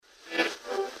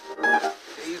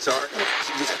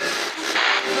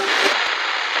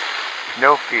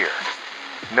No fear.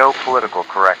 No political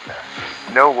correctness.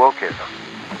 No wokeism.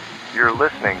 You're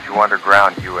listening to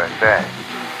Underground USA.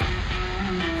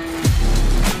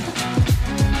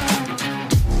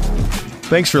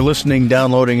 Thanks for listening,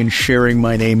 downloading, and sharing.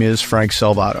 My name is Frank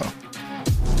Salvato.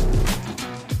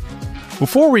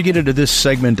 Before we get into this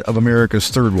segment of America's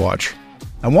Third Watch,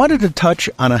 I wanted to touch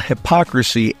on a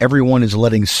hypocrisy everyone is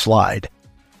letting slide.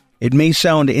 It may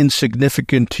sound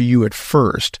insignificant to you at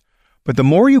first, but the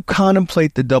more you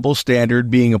contemplate the double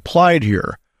standard being applied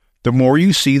here, the more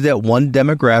you see that one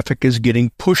demographic is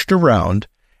getting pushed around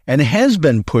and has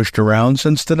been pushed around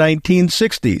since the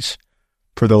 1960s.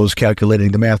 For those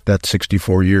calculating the math, that's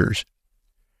 64 years.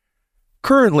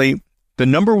 Currently, the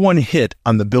number one hit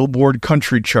on the Billboard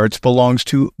Country Charts belongs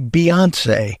to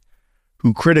Beyonce,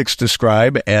 who critics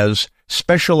describe as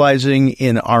specializing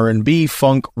in R&B,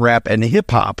 funk, rap, and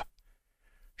hip-hop.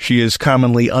 She is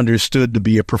commonly understood to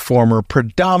be a performer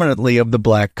predominantly of the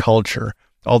black culture,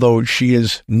 although she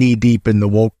is knee-deep in the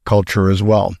woke culture as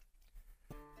well.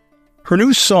 Her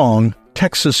new song,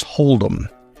 Texas Hold'em,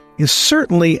 is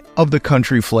certainly of the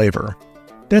country flavor.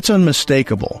 That's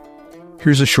unmistakable.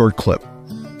 Here's a short clip.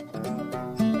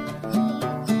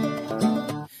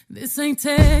 This ain't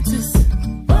Texas,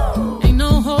 ain't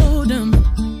no hold'em,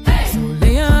 so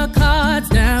lay your cards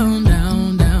down,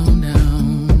 down, down, down.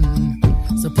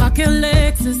 So park your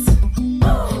Lexus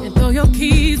and throw your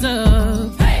keys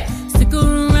up. Stick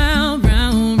around,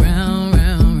 round, round,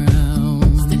 round,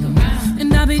 round. Stick around.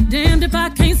 And I'll be damned if I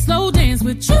can't slow dance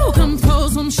with you. Come pour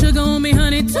some sugar on me,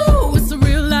 honey, too. It's a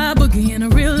real live boogie and a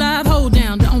real live hold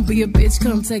down. Don't be a bitch,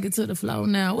 come take it to the floor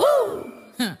now. Woo!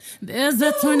 There's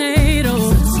a tornado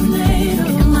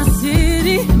in my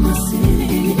city,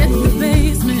 in the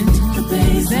basement.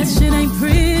 That shit ain't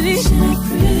pretty.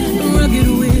 Rugged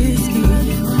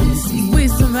whiskey, we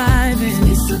surviving.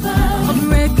 Of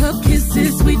red cup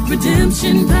kisses, sweet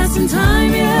redemption, passing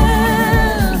time,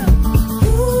 yeah.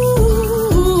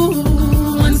 Ooh,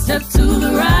 one step to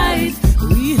the right,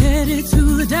 we headed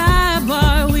to the dive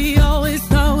bar we always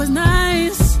thought was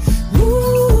nice.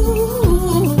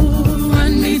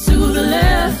 To the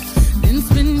left, then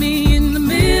spin me in the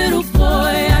middle, boy,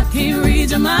 I can't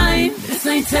read your mind. This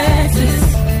ain't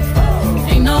Texas,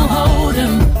 ain't no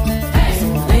hold'em, so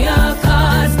lay your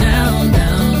cards down,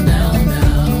 down, down,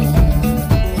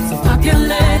 down. So park your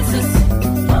Lexus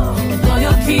and throw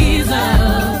your keys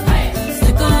up.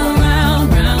 Stick around, round,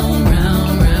 round,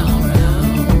 round,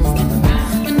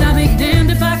 round. And I'll be damned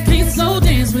if I can't slow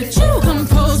dance with you. Come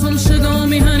pour some sugar on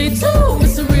me, honey, too.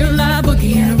 It's a real live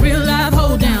boogie and a real live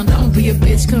hold down. Don't be a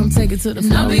bitch, come take it to the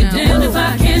floor. I'll be damned if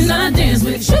I cannot dance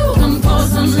with you. Come pour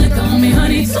some liquor on me,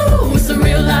 honey, too. It's a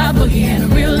real live boogie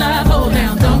and a real live hold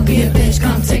down. Don't be a bitch,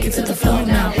 come take it to the floor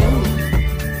now.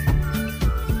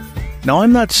 Now,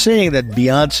 I'm not saying that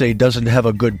Beyonce doesn't have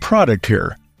a good product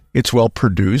here. It's well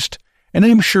produced, and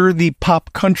I'm sure the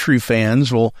pop country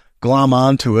fans will glom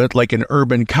onto it like an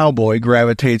urban cowboy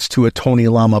gravitates to a Tony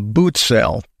Lama boot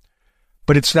sale.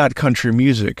 But it's not country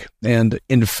music, and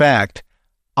in fact,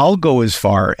 I'll go as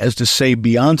far as to say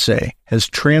Beyonce has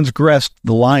transgressed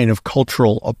the line of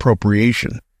cultural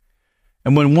appropriation.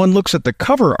 And when one looks at the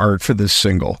cover art for this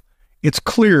single, it's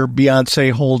clear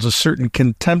Beyonce holds a certain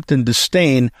contempt and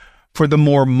disdain for the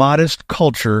more modest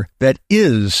culture that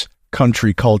is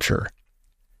country culture.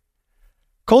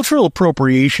 Cultural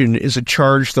appropriation is a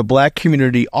charge the black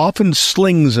community often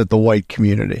slings at the white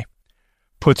community.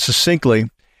 Put succinctly,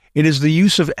 it is the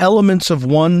use of elements of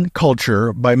one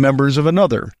culture by members of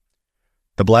another.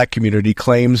 The black community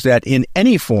claims that in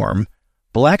any form,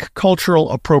 black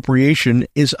cultural appropriation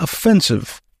is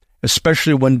offensive,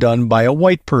 especially when done by a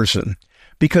white person,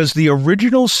 because the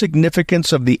original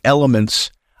significance of the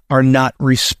elements are not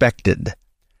respected.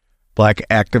 Black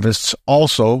activists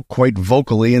also quite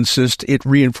vocally insist it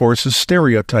reinforces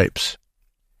stereotypes.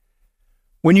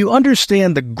 When you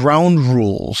understand the ground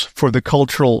rules for the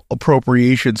cultural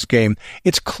appropriations game,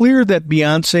 it's clear that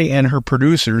Beyonce and her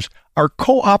producers are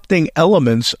co-opting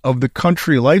elements of the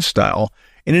country lifestyle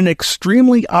in an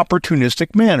extremely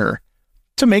opportunistic manner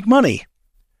to make money.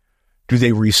 Do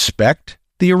they respect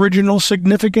the original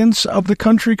significance of the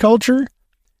country culture?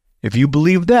 If you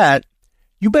believe that,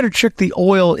 you better check the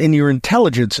oil in your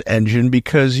intelligence engine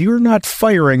because you're not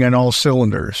firing on all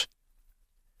cylinders.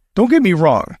 Don't get me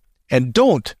wrong. And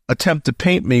don't attempt to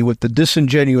paint me with the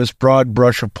disingenuous broad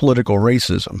brush of political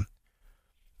racism.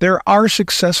 There are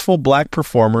successful black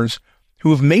performers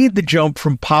who have made the jump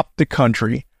from pop to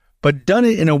country, but done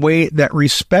it in a way that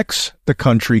respects the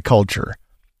country culture.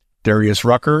 Darius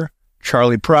Rucker,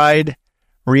 Charlie Pride,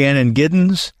 Rhiannon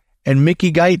Giddens, and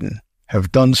Mickey Guyton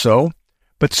have done so,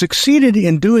 but succeeded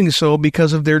in doing so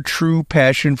because of their true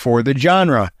passion for the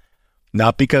genre,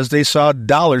 not because they saw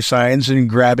dollar signs in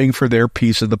grabbing for their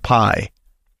piece of the pie.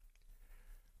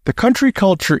 The country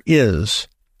culture is,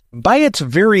 by its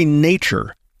very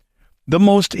nature, the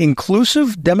most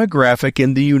inclusive demographic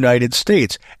in the United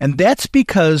States, and that's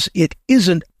because it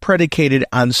isn't predicated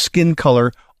on skin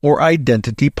color or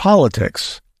identity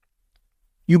politics.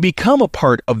 You become a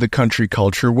part of the country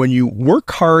culture when you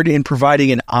work hard in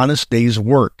providing an honest day's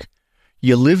work.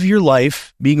 You live your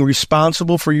life being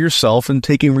responsible for yourself and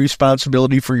taking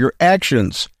responsibility for your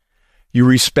actions. You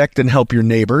respect and help your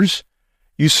neighbors.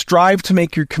 You strive to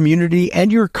make your community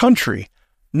and your country,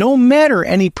 no matter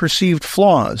any perceived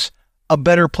flaws, a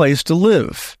better place to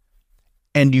live.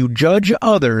 And you judge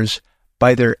others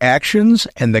by their actions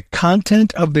and the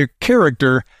content of their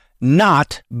character,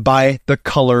 not by the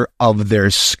color of their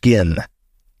skin.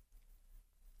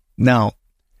 Now,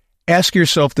 ask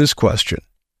yourself this question.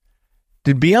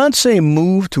 Did Beyonce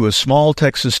move to a small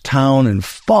Texas town and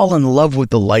fall in love with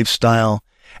the lifestyle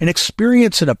and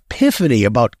experience an epiphany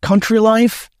about country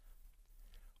life?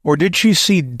 Or did she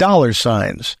see dollar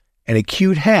signs and a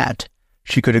cute hat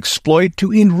she could exploit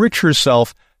to enrich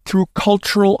herself through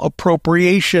cultural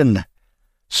appropriation,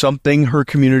 something her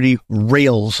community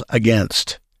rails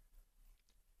against?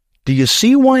 Do you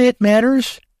see why it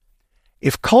matters?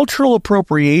 If cultural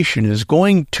appropriation is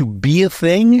going to be a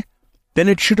thing, then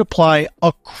it should apply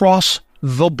across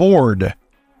the board.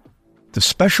 The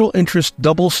special interest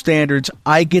double standards,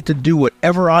 I get to do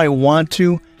whatever I want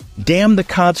to, damn the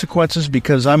consequences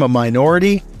because I'm a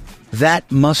minority,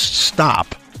 that must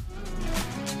stop.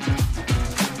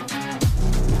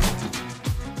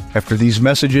 After these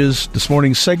messages, this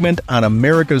morning's segment on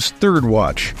America's Third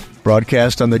Watch,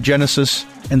 broadcast on the Genesis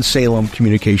and Salem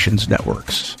Communications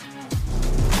Networks.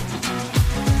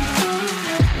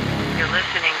 You're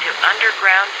listening to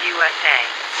Underground USA.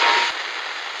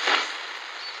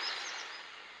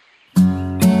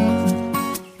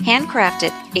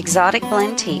 Handcrafted exotic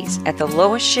blend teas at the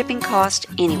lowest shipping cost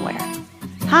anywhere.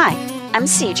 Hi, I'm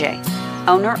CJ,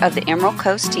 owner of the Emerald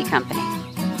Coast Tea Company.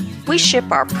 We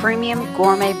ship our premium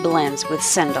gourmet blends with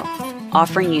Sindel,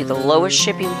 offering you the lowest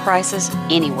shipping prices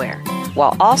anywhere,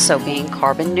 while also being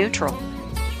carbon neutral.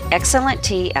 Excellent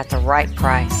tea at the right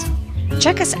price.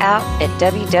 Check us out at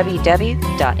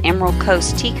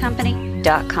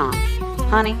www.emeraldcoastteacompany.com.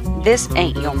 Honey, this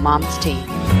ain't your mom's tea.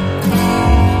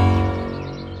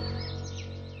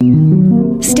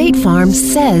 State Farm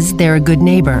says they're a good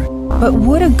neighbor. But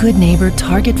would a good neighbor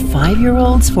target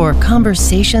 5-year-olds for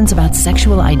conversations about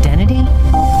sexual identity?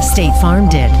 State Farm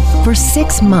did. For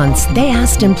 6 months, they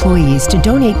asked employees to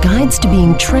donate guides to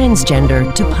being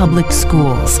transgender to public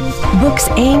schools. Books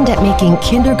aimed at making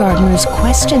kindergartners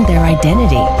question their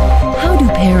identity. How do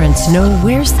parents know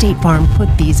where State Farm put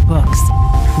these books?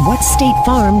 What's State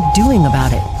Farm doing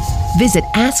about it? Visit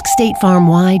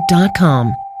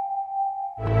AskStateFarmWhy.com.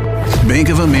 Bank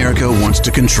of America wants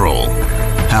to control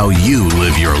how you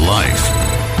live your life.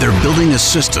 They're building a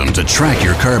system to track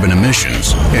your carbon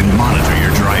emissions and monitor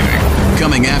your driving,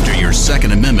 coming after your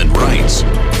Second Amendment rights,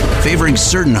 favoring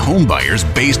certain home buyers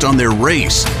based on their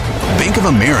race. Bank of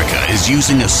America is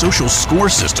using a social score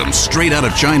system straight out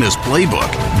of China's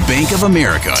playbook. Bank of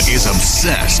America is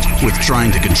obsessed with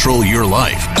trying to control your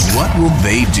life. What will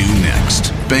they do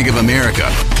next? Bank of America.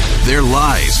 Their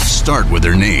lies start with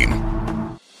their name.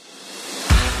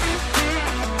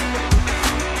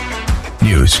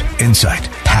 News, insight,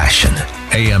 passion.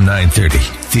 AM 930,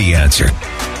 The Answer.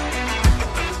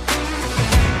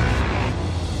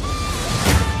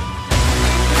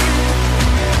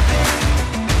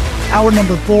 Hour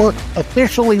number 4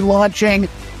 officially launching,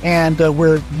 and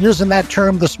we're using that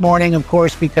term this morning, of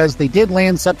course, because they did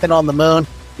land something on the moon,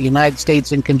 the United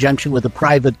States in conjunction with a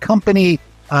private company,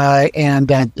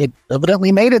 and it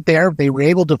evidently made it there. They were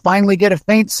able to finally get a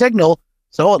faint signal,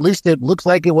 so at least it looks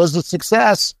like it was a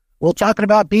success. Well, talking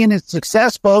about being a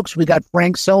success, folks, we got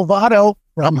Frank Salvato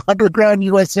from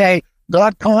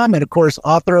undergroundusa.com and, of course,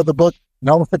 author of the book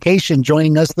Nullification,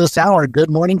 joining us this hour.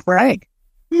 Good morning, Frank.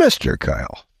 Mr.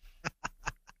 Kyle.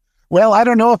 Well, I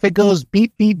don't know if it goes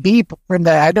beep, beep, beep from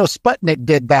the, I know Sputnik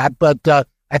did that, but I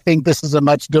think this is a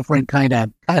much different kind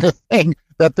of thing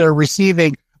that they're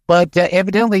receiving. But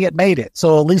evidently it made it,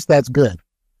 so at least that's good.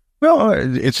 Well,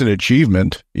 it's an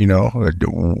achievement, you know.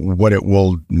 What it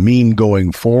will mean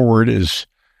going forward is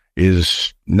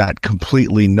not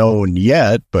completely known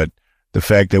yet, but the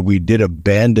fact that we did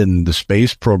abandon the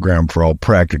space program for all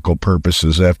practical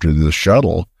purposes after the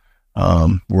shuttle,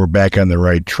 we're back on the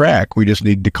right track. We just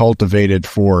need to cultivate it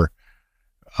for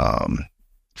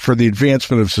for the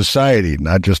advancement of society,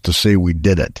 not just to say we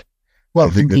did it. Well,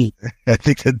 I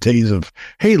think the days of,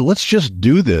 hey, let's just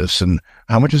do this, and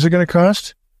how much is it going to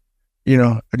cost?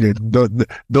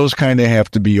 Those kind of have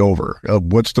to be over.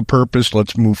 What's the purpose?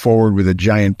 Let's move forward with a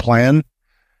giant plan,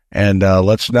 and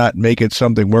let's not make it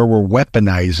something where we're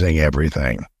weaponizing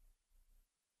everything.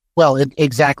 Well,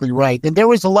 exactly right. And there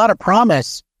was a lot of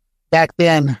promise back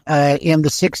then in the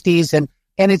 60s,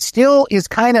 and it still is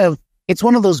it's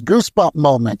one of those goosebump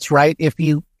moments, right? If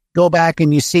you go back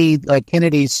and you see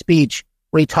Kennedy's speech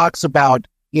where he talks about,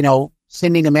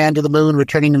 sending a man to the moon,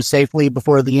 returning him safely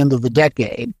before the end of the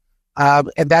decade.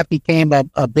 And that became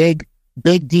a big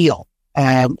deal.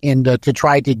 And to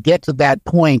try to get to that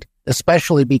point,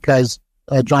 especially because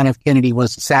John F. Kennedy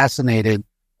was assassinated.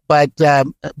 But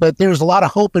there's a lot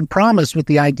of hope and promise with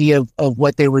the idea of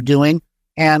what they were doing.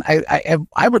 And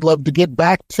I would love to get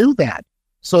back to that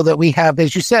so that we have,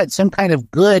 as you said, some kind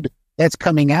of good that's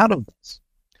coming out of this.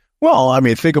 Well, I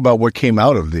mean, think about what came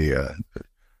out of the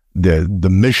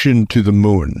mission to the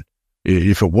moon.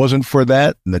 If it wasn't for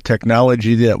that and the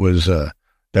technology that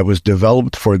was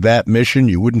developed for that mission,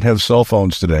 you wouldn't have cell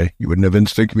phones today. You wouldn't have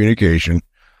instant communication.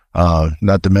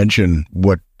 Not to mention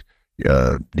what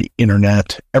the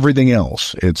internet, everything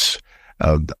else. It's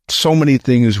so many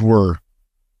things were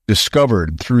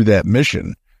discovered through that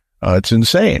mission. It's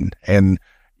insane, and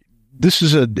this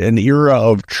is an era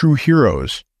of true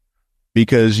heroes.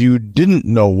 Because you didn't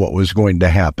know what was going to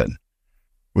happen.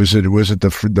 Was it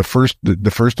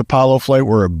the first Apollo flight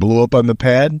where it blew up on the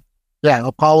pad? Yeah,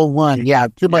 Apollo 1. Yeah,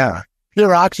 too much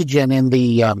pure oxygen in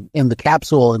the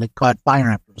capsule, and it caught fire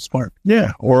after a spark.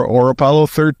 Yeah, or Apollo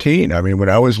 13. I mean, when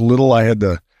I was little, I had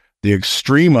the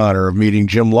extreme honor of meeting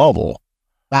Jim Lovell.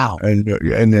 Wow, and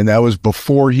then that was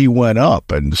before he went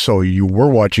up, and so you were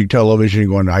watching television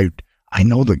going, I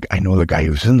know the guy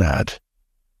who's in that.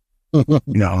 I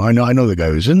know the guy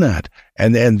who's in that,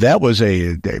 and that was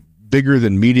a bigger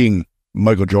than meeting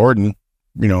Michael Jordan,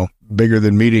 bigger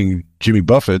than meeting Jimmy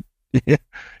Buffett. It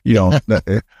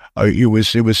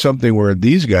was something where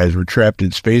these guys were trapped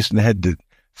in space and had to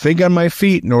think on my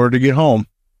feet in order to get home.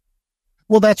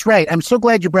 Well, that's right. I'm so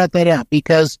glad you brought that up,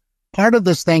 because part of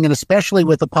this thing, and especially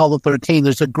with Apollo 13,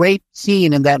 there's a great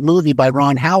scene in that movie by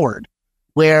Ron Howard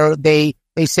where they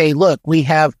say, look, we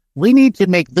need to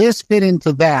make this fit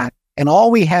into that. And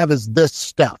all we have is this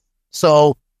stuff.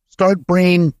 So start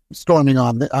brainstorming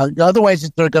on otherwise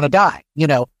they're going to die,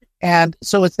 And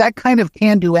so it's that kind of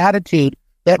can-do attitude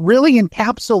that really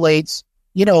encapsulates,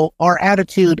 our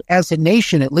attitude as a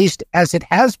nation, at least as it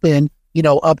has been,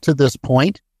 up to this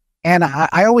point. And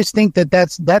I always think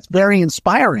that's very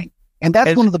inspiring. And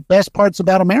that's one of the best parts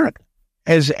about America.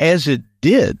 As it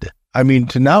did. I mean,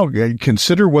 to now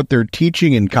consider what they're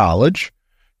teaching in college,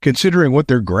 considering what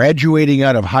they're graduating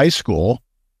out of high school.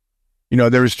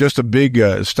 There was just a big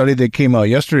study that came out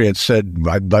yesterday. It said,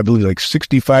 I believe, like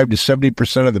 65 to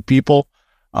 70% of the people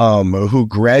who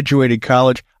graduated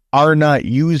college are not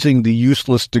using the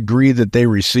useless degree that they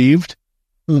received.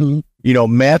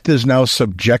 Mm-hmm. Math is now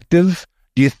subjective.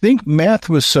 Do you think math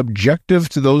was subjective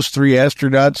to those three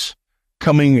astronauts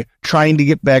trying to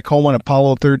get back home on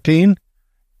Apollo 13?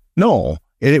 No,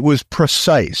 it was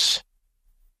precise.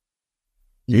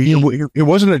 It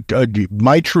wasn't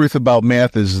my truth about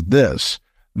math is this.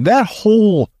 That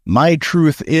whole my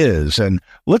truth is, and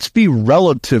let's be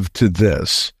relative to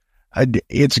this.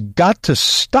 It's got to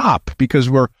stop, because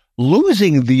we're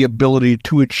losing the ability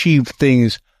to achieve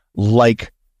things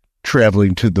like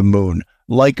traveling to the moon,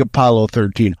 like Apollo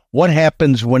 13. What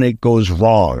happens when it goes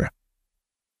wrong?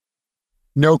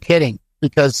 No kidding,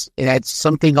 because it's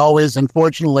something always,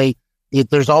 unfortunately,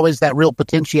 there's always that real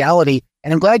potentiality.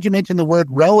 And I'm glad you mentioned the word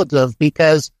relative,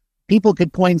 because people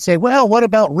could point and say, well, what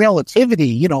about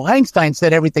relativity? Einstein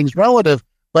said everything's relative,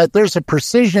 but there's a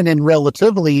precision in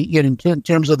relativity in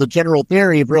terms of the general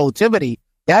theory of relativity.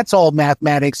 That's all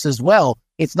mathematics as well.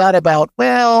 It's not about,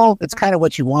 well, it's kind of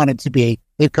what you want it to be.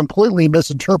 They've completely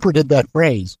misinterpreted that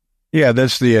phrase. Yeah,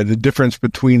 that's the difference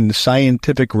between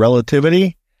scientific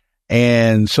relativity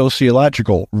and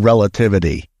sociological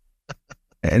relativity.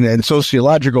 And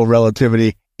sociological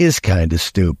relativity is kind of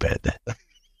stupid.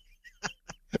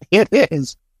 It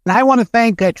is. And I want to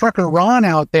thank Trucker Ron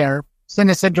out there. Send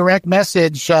us a direct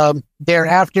message there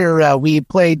after we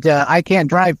played I Can't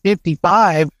Drive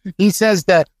 55. He says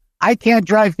that I Can't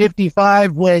Drive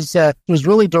 55 was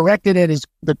really directed at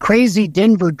the crazy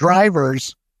Denver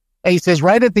drivers. And he says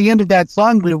right at the end of that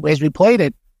song, as we played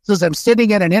it, says, I'm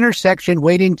sitting at an intersection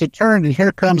waiting to turn, and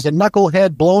here comes a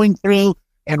knucklehead blowing through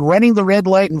and running the red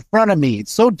light in front of me.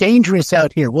 It's so dangerous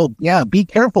out here. Well, yeah, be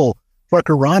careful,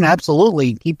 Trucker Ron,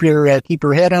 absolutely. Keep your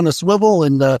head on a swivel,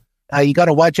 and you got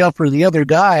to watch out for the other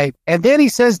guy. And then he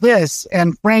says this,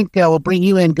 and Frank will bring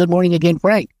you in. Good morning again,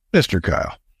 Frank. Mr.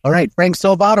 Kyle. All right, Frank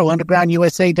Salvato,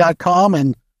 undergroundusa.com,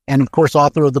 and of course,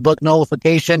 author of the book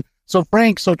Nullification. So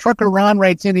Frank, Trucker Ron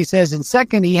writes in, he says, in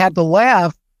second, he had to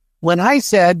laugh when I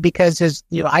said, because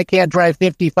I can't drive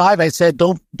 55, I said,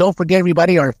 don't forget,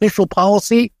 everybody, our official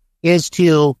policy is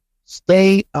to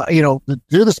stay,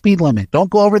 do the speed limit.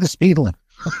 Don't go over the speed limit.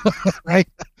 Right?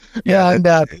 Yeah. And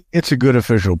it's a good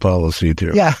official policy,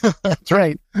 too. Yeah, that's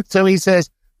right. So he says,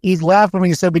 he's laughing when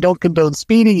he said we don't condone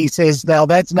speeding. He says, now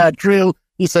that's not true.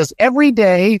 He says, every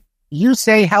day you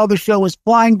say how the show is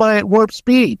flying by at warp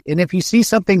speed. And if you see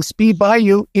something speed by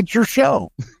you, it's your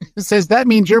show. He says that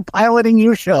means you're piloting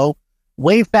your show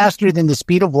way faster than the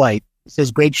speed of light. He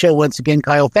says, great show once again,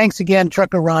 Kyle. Thanks again,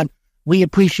 Trucker Ron. We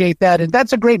appreciate that. And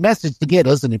that's a great message to get,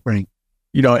 isn't it, Frank?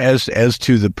 As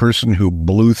to the person who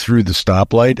blew through the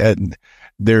stoplight,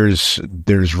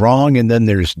 there's wrong and then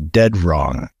there's dead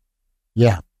wrong.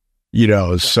 Yeah.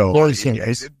 So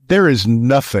there is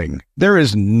nothing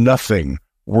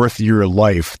worth your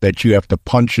life that you have to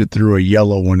punch it through a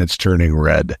yellow when it's turning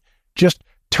red. Just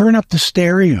turn up the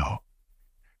stereo,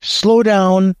 slow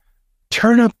down,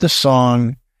 turn up the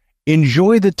song,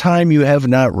 enjoy the time you have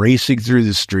not racing through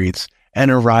the streets,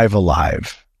 and arrive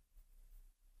alive.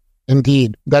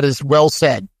 Indeed. That is well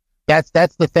said. That's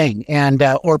the thing. And,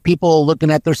 or people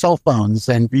looking at their cell phones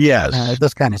and yes,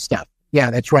 this kind of stuff.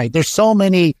 Yeah, that's right. There's so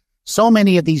many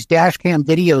of these dash cam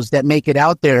videos that make it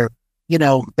out there,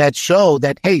 that show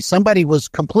that, hey, somebody was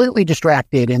completely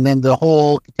distracted and then the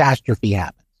whole catastrophe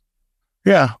happens.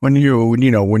 Yeah. When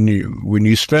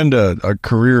you spend a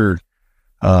career,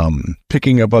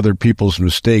 picking up other people's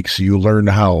mistakes, you learn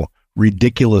how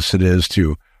ridiculous it is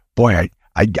to, boy,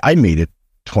 I made it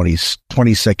 20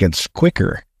 seconds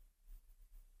quicker.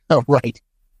 Oh,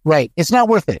 right. It's not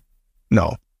worth it.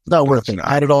 No, it's not worth it.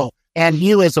 Not at all. And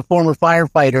you, as a former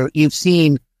firefighter, you've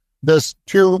seen this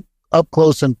too up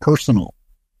close and personal.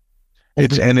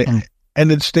 And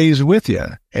it stays with you,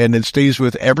 and it stays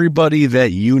with everybody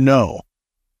that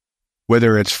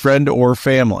whether it's friend or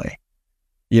family.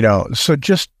 So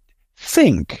just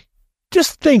think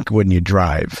when you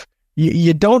drive.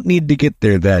 You don't need to get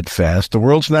there that fast. The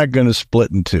world's not going to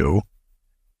split in two.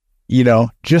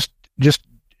 Just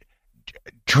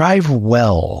drive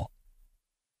well.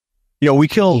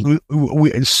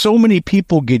 So many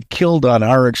people get killed on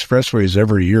our expressways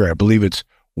every year. I believe it's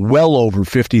well over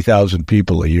 50,000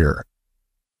 people a year.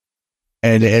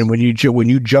 And when you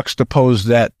juxtapose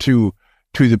that to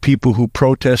the people who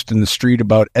protest in the street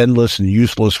about endless and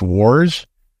useless wars,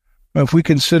 if we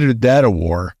considered that a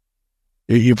war,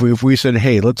 if we said,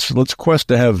 hey, let's quest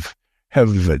to have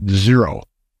zero,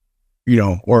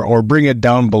 or bring it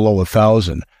down below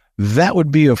 1,000, that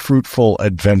would be a fruitful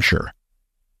adventure.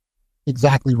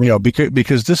 Exactly.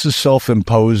 Because this is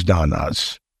self-imposed on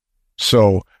us.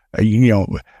 So,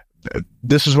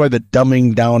 this is why the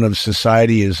dumbing down of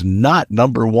society is not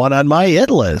number one on my hit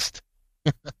list.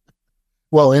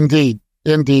 Well, indeed.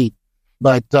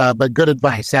 But good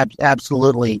advice.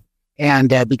 Absolutely.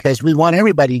 And because we want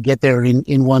everybody to get there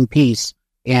in one piece.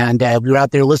 And you're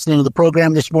out there listening to the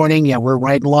program this morning. Yeah, we're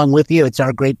right along with you. It's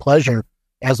our great pleasure,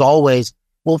 as always.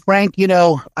 Well, Frank,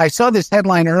 I saw this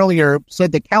headline earlier,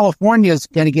 said that California is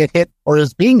going to get hit or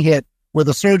is being hit with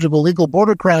a surge of illegal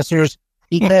border crossers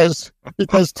because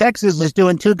Texas is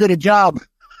doing too good a job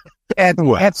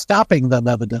at stopping them,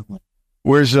 evidently.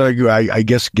 Where's, I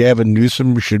guess Gavin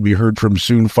Newsom should be heard from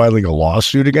soon, filing a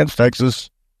lawsuit against Texas?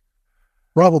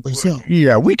 Probably so.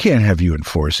 Yeah, we can't have you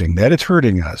enforcing that. It's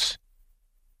hurting us.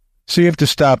 So you have to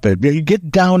stop it.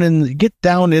 Get down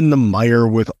in the mire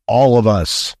with all of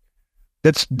us.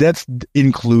 That's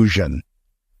inclusion.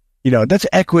 That's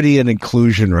equity and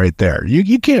inclusion right there.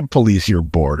 You can't police your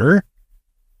border.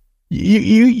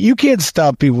 You can't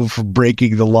stop people from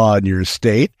breaking the law in your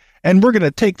state. And we're going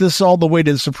to take this all the way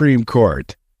to the Supreme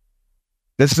Court.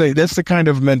 That's the kind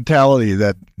of mentality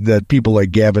that people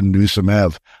like Gavin Newsom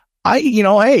have.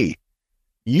 Hey,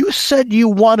 you said you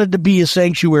wanted to be a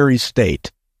sanctuary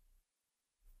state.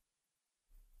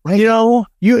 Right.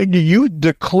 You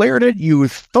declared it. You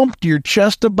thumped your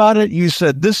chest about it. You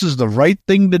said this is the right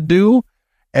thing to do.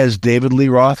 As David Lee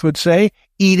Roth would say,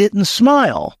 eat it and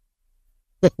smile.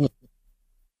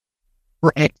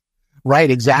 Right.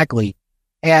 Exactly.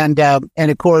 And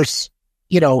of course,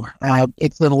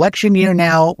 it's an election year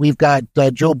now. We've got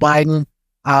Joe Biden,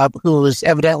 who is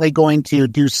evidently going to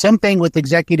do something with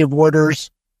executive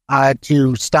orders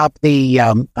to stop the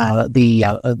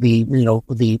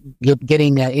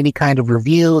getting any kind of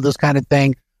review, this kind of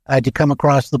thing. to come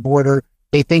across the border.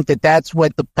 They think that that's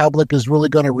what the public is really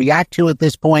going to react to at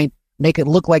this point, make it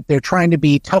look like they're trying to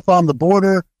be tough on the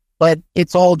border, but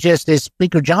it's all just, as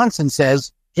Speaker Johnson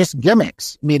says, just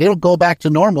gimmicks. I mean, it'll go back to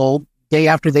normal day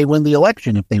after they win the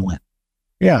election if they win.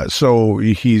 Yeah, so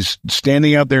he's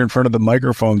standing out there in front of the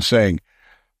microphone saying,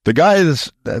 the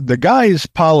guy's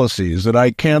policies that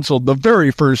I canceled the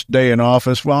very first day in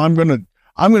office, well, I'm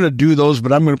gonna do those,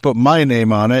 but I'm gonna put my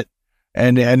name on it,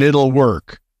 and it'll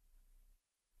work.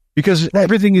 Because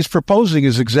everything he's proposing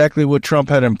is exactly what Trump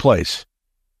had in place.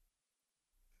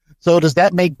 So does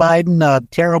that make Biden a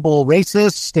terrible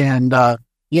racist and,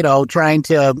 trying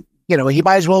to, he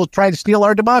might as well try to steal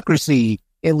our democracy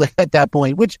at that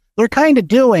point, which they're kind of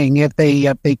doing if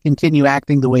they continue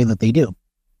acting the way that they do.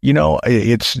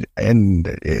 It's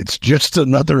just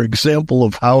another example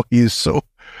of how he's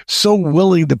so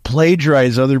willing to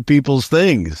plagiarize other people's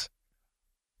things.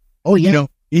 Oh, yeah.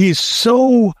 He's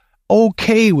so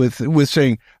okay with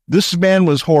saying this man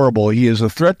was horrible. He is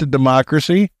a threat to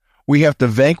democracy. We have to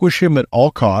vanquish him at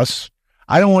all costs.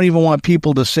 I don't even want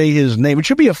people to say his name. It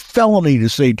should be a felony to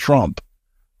say Trump,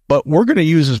 but we're going to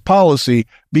use his policy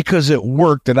because it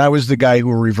worked and I was the guy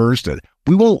who reversed it.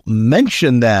 We won't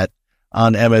mention that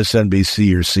on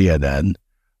MSNBC or CNN,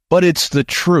 but it's the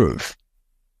truth.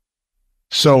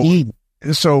 So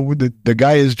the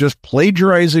guy is just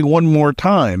plagiarizing one more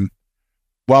time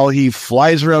while he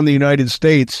flies around the United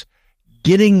States,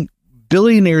 getting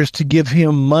billionaires to give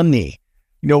him money.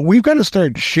 We've got to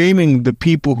start shaming the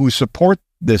people who support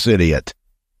this idiot.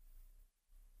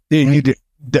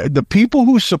 The people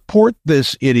who support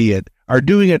this idiot are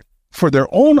doing it for their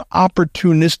own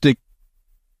opportunistic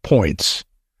points.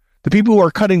 The people who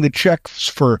are cutting the checks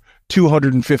for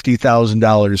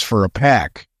 $250,000 for a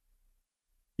pack.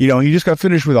 He just got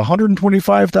finished with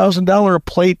 $125,000 a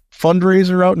plate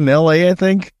fundraiser out in L.A., I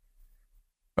think.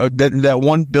 That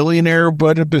one billionaire,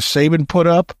 but Saban put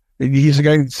up. He's the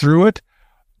guy who threw it.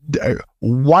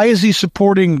 Why is he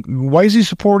supporting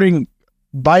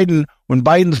Biden when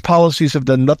Biden's policies have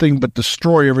done nothing but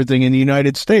destroy everything in the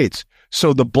United States?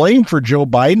 So the blame for Joe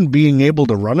Biden being able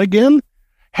to run again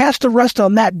has to rest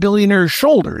on that billionaire's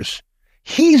shoulders.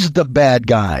 He's the bad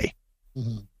guy.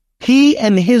 Mm-hmm. He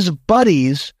and his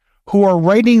buddies who are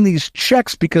writing these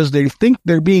checks because they think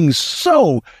they're being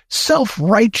so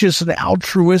self-righteous and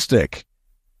altruistic.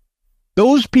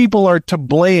 Those people are to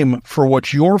blame for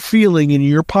what you're feeling in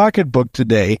your pocketbook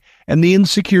today and the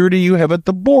insecurity you have at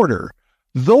the border.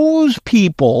 Those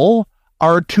people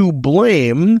are to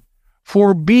blame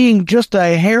for being just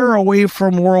a hair away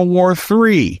from World War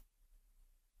III.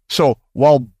 So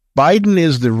while Biden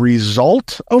is the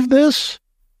result of this,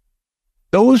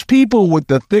 those people with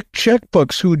the thick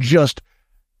checkbooks who just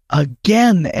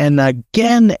again and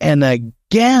again and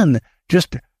again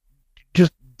just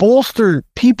bolster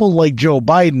people like Joe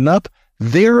Biden up,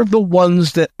 they're the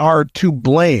ones that are to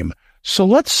blame. So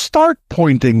let's start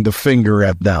pointing the finger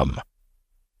at them.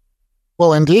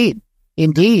 Well, indeed.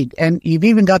 And you've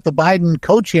even got the Biden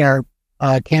co-chair,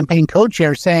 campaign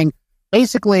co-chair saying,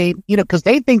 basically, because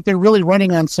they think they're really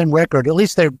running on some record, at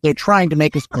least they're trying to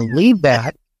make us believe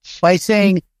that, by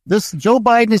saying this, Joe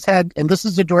Biden has had, and this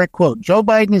is a direct quote, Joe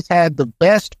Biden has had the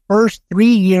best first 3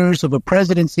 years of a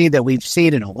presidency that we've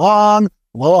seen in a long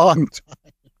time.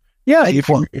 Yeah,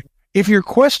 if your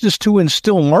quest is to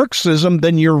instill Marxism,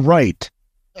 then you're right.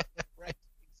 Right,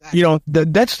 exactly.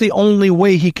 That's the only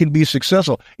way he can be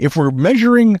successful. If we're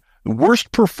measuring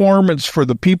worst performance for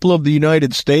the people of the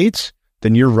United States,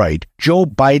 then you're right. Joe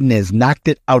Biden has knocked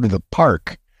it out of the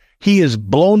park. He is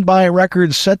blown by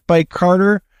records set by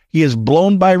Carter. He is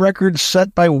blown by records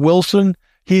set by Wilson.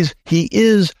 He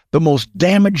is the most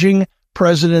damaging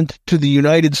president to the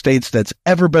United States that's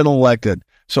ever been elected.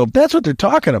 So if that's what they're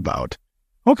talking about,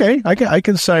 okay, I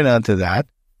can sign on to that.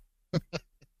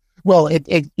 Well,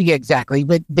 yeah, exactly.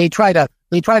 But they try to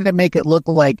make it look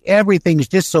like everything's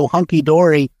just so hunky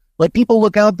dory. But people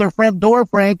look out their front door,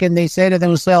 Frank, and they say to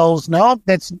themselves, "No,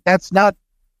 that's not.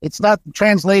 It's not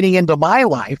translating into my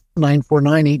life."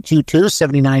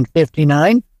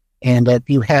 949-822-7959. And if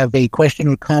you have a question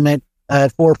or comment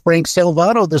for Frank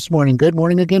Salvato this morning, good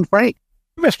morning again, Frank.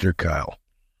 Mr. Kyle.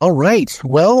 All right.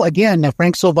 Well, again,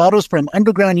 Frank Salvato's from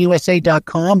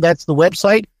undergroundusa.com. That's the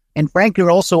website. And Frank, you're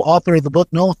also author of the book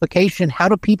Nullification. How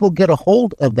do people get a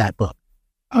hold of that book?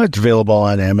 It's available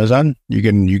on Amazon. You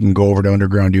can go over to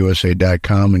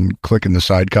undergroundusa.com and click in the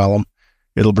side column.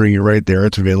 It'll bring you right there.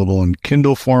 It's available in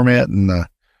Kindle format and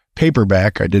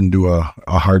paperback. I didn't do a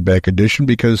hardback edition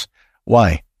because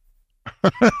why?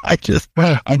 I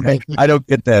don't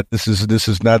get that. This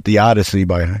is not the Odyssey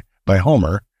by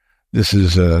Homer. This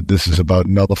is about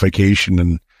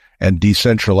nullification and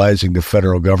decentralizing the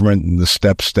federal government and the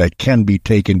steps that can be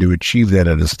taken to achieve that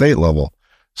at a state level.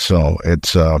 So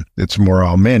it's more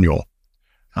our manual.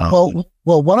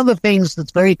 Well, one of the things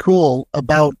that's very cool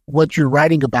about what you're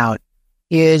writing about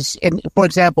is, and for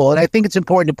example, and I think it's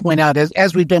important to point out,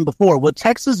 as we've done before, what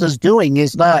Texas is doing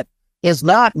is not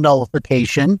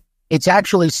nullification. It's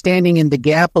actually standing in the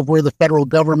gap of where the federal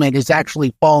government is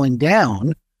actually falling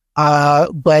down,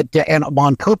 but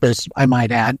on purpose, I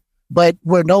might add. But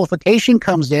where nullification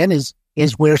comes in is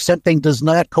where something does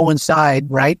not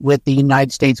coincide, right, with the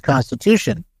United States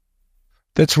Constitution.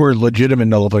 That's where legitimate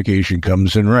nullification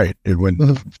comes in, right? When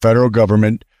the federal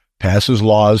government passes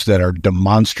laws that are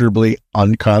demonstrably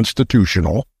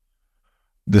unconstitutional,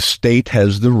 the state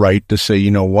has the right to say,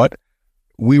 you know what,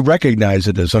 we recognize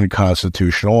it as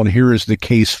unconstitutional, and here is the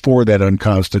case for that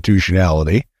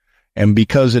unconstitutionality. And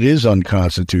because it is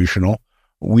unconstitutional,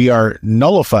 we are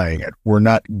nullifying it. We're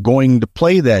not going to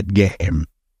play that game.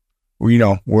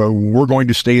 We're going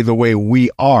to stay the way we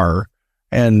are.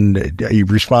 And a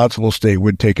responsible state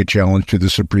would take a challenge to the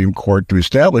Supreme Court to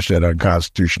establish that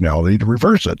unconstitutionality to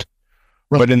reverse it.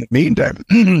 Right. But in the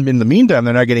meantime,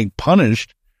 they're not getting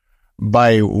punished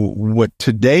by what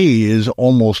today is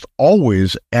almost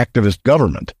always activist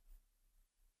government.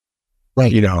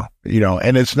 Right.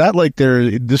 And it's not like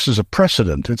this is a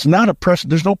precedent. It's not a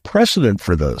precedent. There's no precedent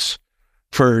for this.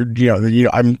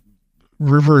 I'm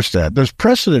reverse that. There's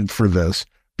precedent for this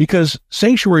because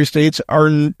sanctuary states are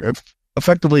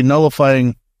effectively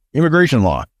nullifying immigration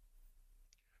law.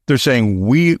 They're saying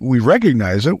we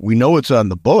recognize it. We know it's on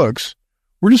the books.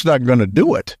 We're just not going to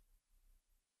do it.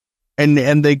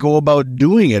 And they go about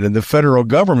doing it in the federal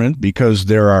government because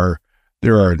there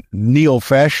are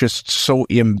neo-fascists so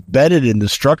embedded in the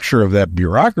structure of that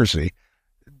bureaucracy.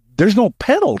 There's no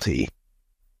penalty.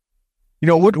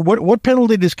 What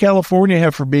penalty does California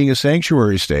have for being a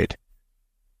sanctuary state?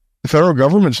 The federal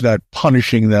government's not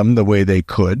punishing them the way they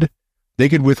could. They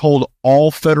could withhold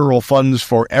all federal funds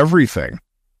for everything.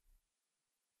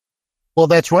 Well,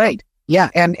 that's right. Yeah,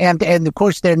 and of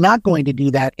course they're not going to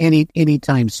do that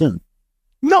anytime soon.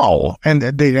 No, and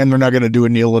they're not going to do it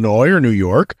in Illinois or New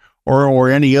York or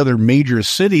any other major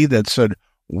city that said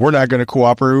we're not going to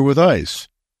cooperate with ICE.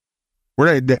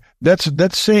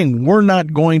 That's saying we're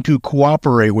not going to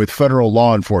cooperate with federal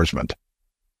law enforcement.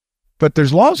 But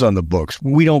there's laws on the books.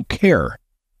 We don't care.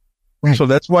 Right. So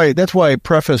that's why I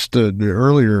prefaced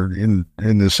earlier in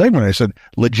this segment, I said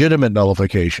legitimate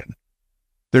nullification.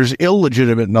 There's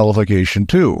illegitimate nullification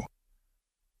too.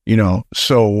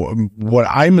 So what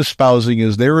I'm espousing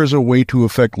is there is a way to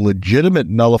effect legitimate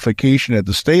nullification at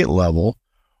the state level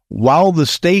while the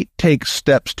state takes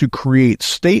steps to create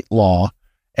state law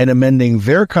and amending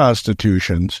their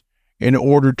constitutions in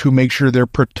order to make sure they're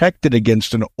protected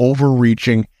against an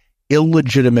overreaching,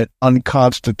 illegitimate,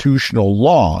 unconstitutional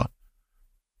law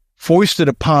foisted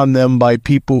upon them by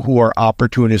people who are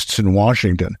opportunists in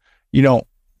Washington.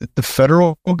 The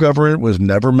federal government was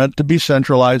never meant to be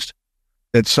centralized.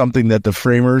 It's something that the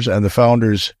framers and the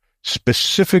founders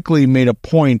specifically made a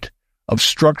point of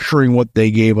structuring what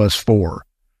they gave us for,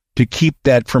 to keep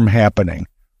that from happening.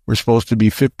 We're supposed to be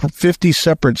 50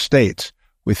 separate states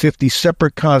with 50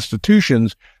 separate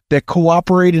constitutions that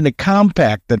cooperate in a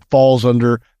compact that falls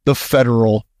under the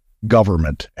federal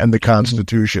government and the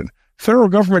Constitution. Federal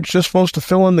government's just supposed to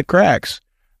fill in the cracks.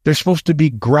 They're supposed to be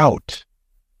grout.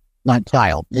 Not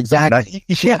tile. Exactly.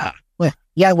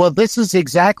 Yeah. Well, this is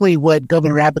exactly what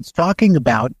Governor Abbott's talking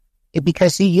about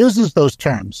because he uses those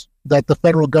terms that the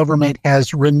federal government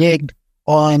has reneged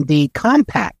on the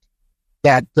compact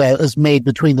that is made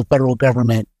between the federal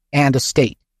government and a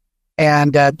state.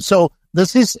 And so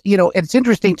this is, it's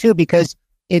interesting, too, because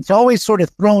it's always sort of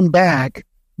thrown back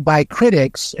by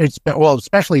critics,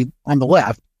 especially on the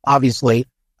left, obviously,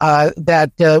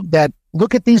 that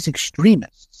look at these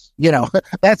extremists.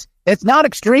 That's not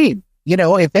extreme.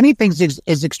 If anything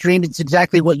is extreme, it's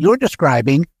exactly what you're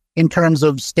describing in terms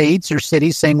of states or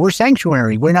cities saying we're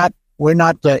sanctuary. We're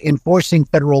not enforcing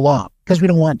federal law because we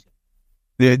don't want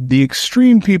to. The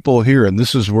extreme people here, and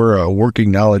this is where a working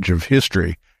knowledge of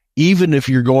history, even if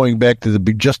you're going back to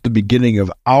just the beginning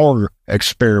of our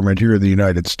experiment here in the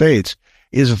United States,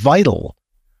 is vital.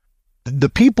 The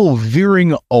people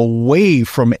veering away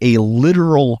from a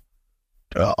literal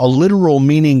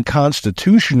meaning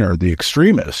constitution are the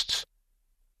extremists.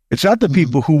 It's not the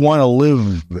people who want to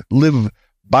live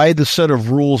by the set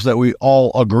of rules that we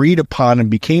all agreed upon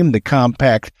and became the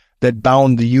compact that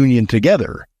bound the Union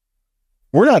together.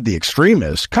 We're not the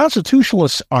extremists.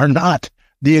 Constitutionalists are not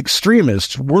the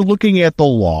extremists. We're looking at the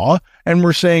law and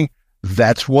we're saying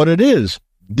that's what it is.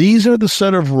 These are the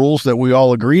set of rules that we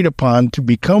all agreed upon to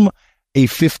become a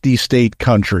 50-state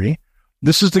country.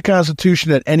 This is the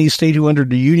Constitution that any state who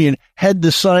entered the Union had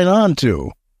to sign on to.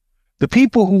 The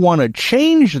people who want to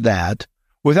change that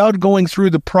without going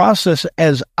through the process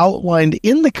as outlined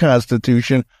in the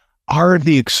Constitution are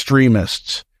the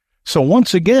extremists. So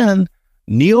once again,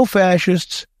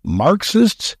 neo-fascists,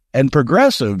 Marxists, and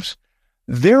progressives,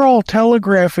 they're all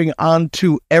telegraphing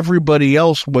onto everybody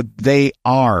else what they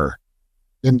are.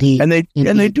 Indeed. And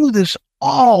they do this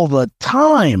all the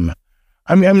time.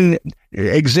 I mean,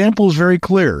 example is very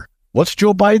clear. What's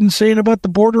Joe Biden saying about the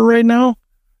border right now?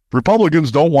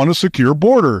 Republicans don't want a secure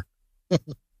border.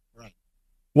 Right.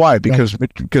 Why? Because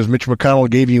Mitch McConnell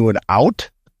gave you an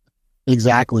out?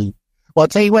 Exactly. Well, I'll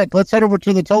tell you what, let's head over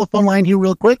to the telephone line here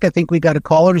real quick. I think we got a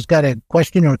caller who's got a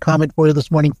question or a comment for you this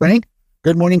morning, Frank.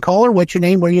 Good morning, caller. What's your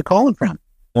name? Where are you calling from?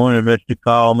 Morning, Mr.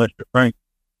 Call, Mr. Frank.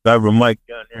 Driver Mike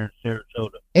down here in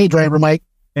Sarasota. Hey, Driver Mike.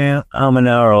 Yeah, I'm an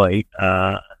hour late.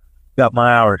 Got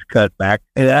my hours cut back.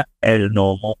 That is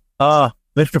normal.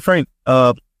 Mr. Frank,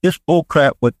 this bull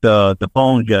crap with the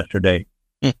phones yesterday.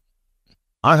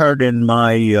 I heard in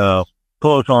my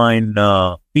clothesline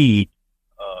feed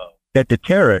that the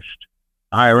terrorists,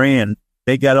 Iran,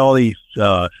 they got all these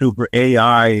super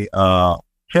AI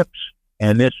chips,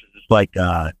 and this is like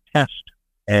a test.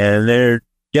 And they're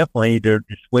just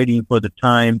waiting for the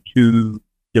time to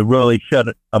really shut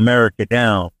America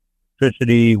down.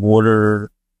 Electricity,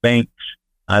 water, banks.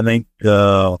 I think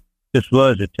this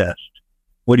was a test.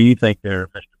 What do you think there,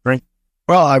 Mr. Frank?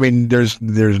 Well, I mean, there's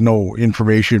no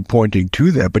information pointing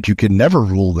to that, but you can never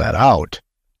rule that out.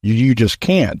 You just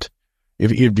can't.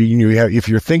 If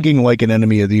you're thinking like an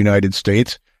enemy of the United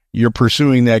States, you're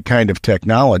pursuing that kind of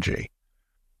technology.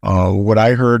 What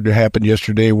I heard happened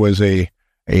yesterday was a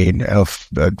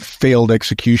failed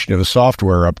execution of a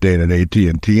software update at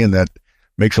AT&T, and that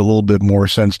makes a little bit more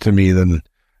sense to me than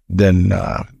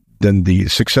the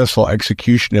successful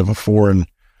execution of a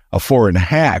foreign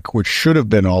hack, which should have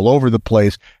been all over the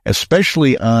place,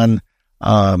 especially on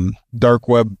dark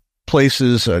web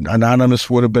places. Anonymous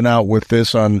would have been out with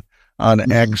this on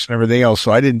X and everything else.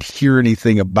 So I didn't hear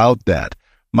anything about that.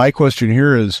 My question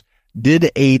here is, did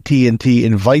AT&T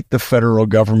invite the federal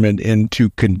government in to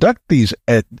conduct these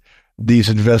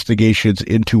investigations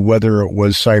into whether it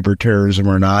was cyber terrorism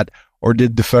or not? Or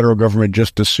did the federal government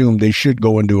just assume they should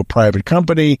go into a private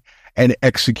company and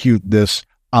execute this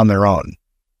on their own?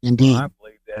 Indeed. I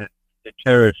believe that the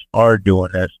terrorists are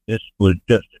doing this. This was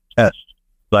just a test.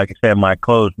 Like I said, my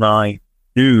closed nine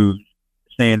news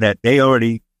saying that they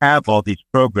already have all these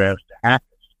programs to hack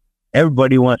us.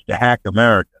 Everybody wants to hack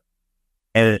America.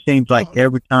 And it seems like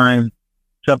every time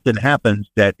something happens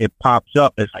that it pops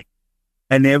up, it's like,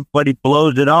 and everybody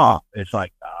blows it off. It's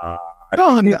like, I'm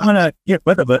gonna get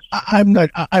rid of it. I'm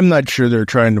not sure they're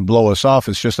trying to blow us off.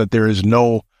 It's just that there is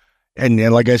no, and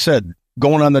like I said,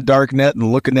 going on the dark net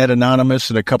and looking at Anonymous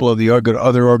and a couple of the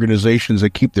other organizations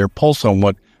that keep their pulse on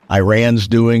what Iran's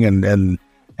doing and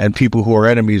people who are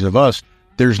enemies of us,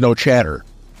 there's no chatter.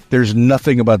 There's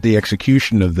nothing about the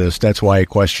execution of this. That's why I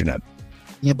question it.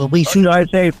 Yeah, but we should. I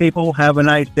say, people, have a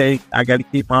nice day. I got to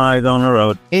keep my eyes on the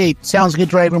road. Hey, sounds good,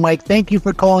 Driver Mike. Thank you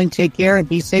for calling. Take care and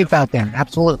be safe out there.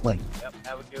 Absolutely. Yep,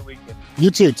 have a good weekend.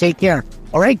 You too. Take care.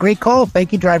 All right, great call.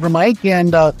 Thank you, Driver Mike.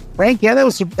 And Frank, yeah, that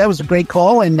was a great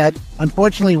call. And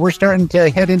unfortunately, we're starting to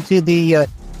head into the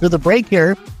break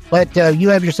here. But you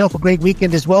have yourself a great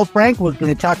weekend as well, Frank. We're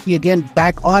going to talk to you again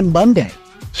back on Monday.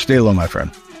 Stay low, my friend.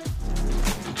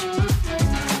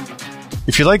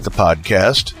 If you like the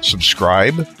podcast,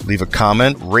 subscribe, leave a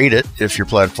comment, rate it if your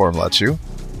platform lets you.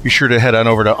 Be sure to head on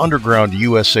over to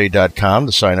undergroundusa.com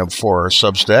to sign up for our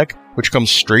Substack, which comes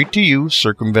straight to you,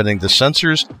 circumventing the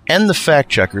censors and the fact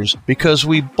checkers, because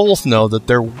we both know that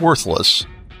they're worthless,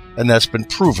 and that's been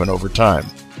proven over time.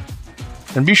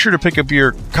 And be sure to pick up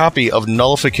your copy of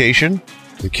Nullification,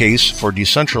 the Case for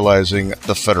Decentralizing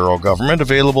the Federal Government,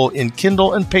 available in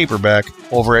Kindle and paperback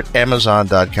over at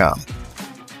Amazon.com.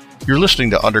 You're listening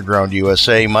to Underground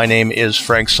USA. My name is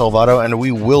Frank Salvato, and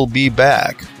we will be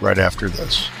back right after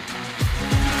this.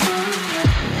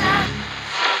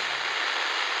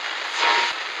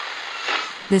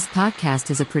 This podcast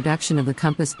is a production of the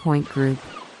Compass Point Group.